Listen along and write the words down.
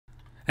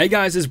Hey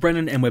guys, it's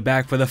Brendan and we're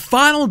back for the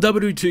final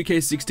Wwe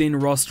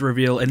 2K16 roster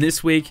reveal, and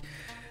this week,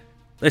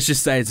 let's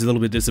just say it's a little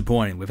bit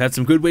disappointing. We've had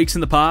some good weeks in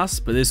the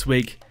past, but this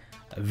week,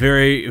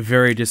 very,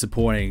 very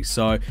disappointing.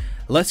 So,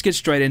 let's get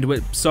straight into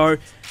it. So,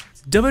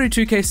 Wwe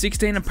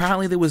 2K16,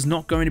 apparently there was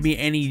not going to be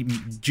any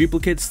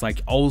duplicates, like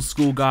old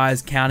school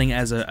guys counting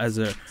as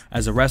a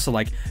wrestler,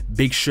 like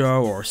Big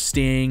Show or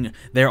Sting.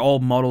 Their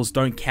old models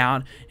don't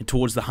count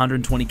towards the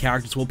 120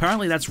 characters. Well,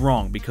 apparently that's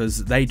wrong,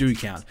 because they do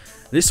count.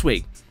 This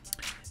week,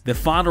 the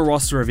final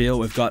roster reveal,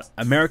 we've got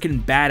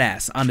American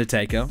Badass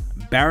Undertaker,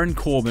 Baron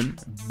Corbin,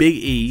 Big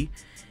E,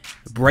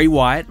 Bray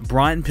Wyatt,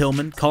 Brian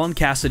Pillman, Colin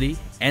Cassidy,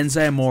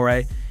 Enzo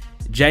Amore,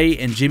 Jay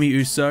and Jimmy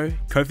Uso,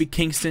 Kofi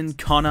Kingston,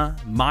 Konnor,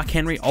 Mark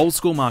Henry, old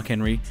school Mark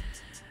Henry,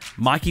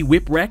 Mikey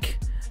Whipwreck,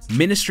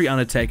 Ministry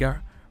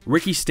Undertaker,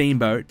 Ricky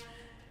Steamboat,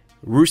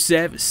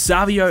 Rusev,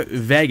 Savio,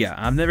 Vega.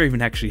 I've never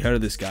even actually heard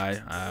of this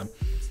guy.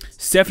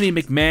 Stephanie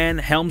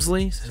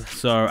McMahon-Helmsey,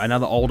 so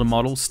another older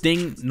model. Sting,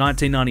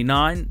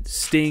 1999.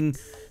 Sting,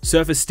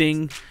 Surfer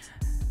Sting,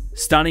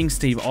 Stunning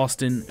Steve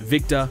Austin,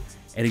 Viktor,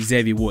 and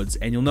Xavier Woods.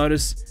 And you'll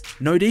notice,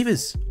 no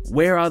divas.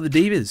 Where are the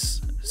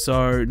divas?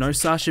 So, no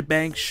Sasha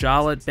Banks,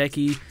 Charlotte,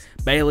 Becky,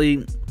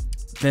 Bayley.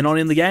 They're not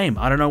in the game.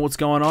 I don't know what's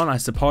going on. I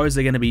suppose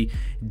they're going to be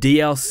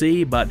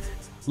DLC, but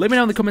let me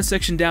know in the comment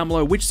section down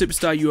below which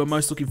superstar you are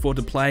most looking forward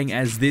to playing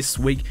as this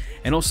week.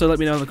 And also let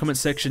me know in the comment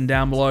section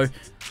down below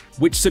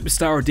which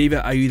superstar or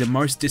diva are you the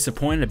most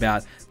disappointed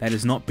about that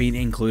has not been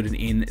included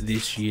in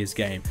this year's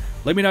game.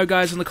 Let me know,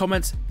 guys, in the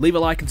comments. Leave a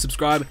like and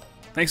subscribe.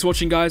 Thanks for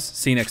watching, guys.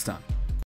 See you next time.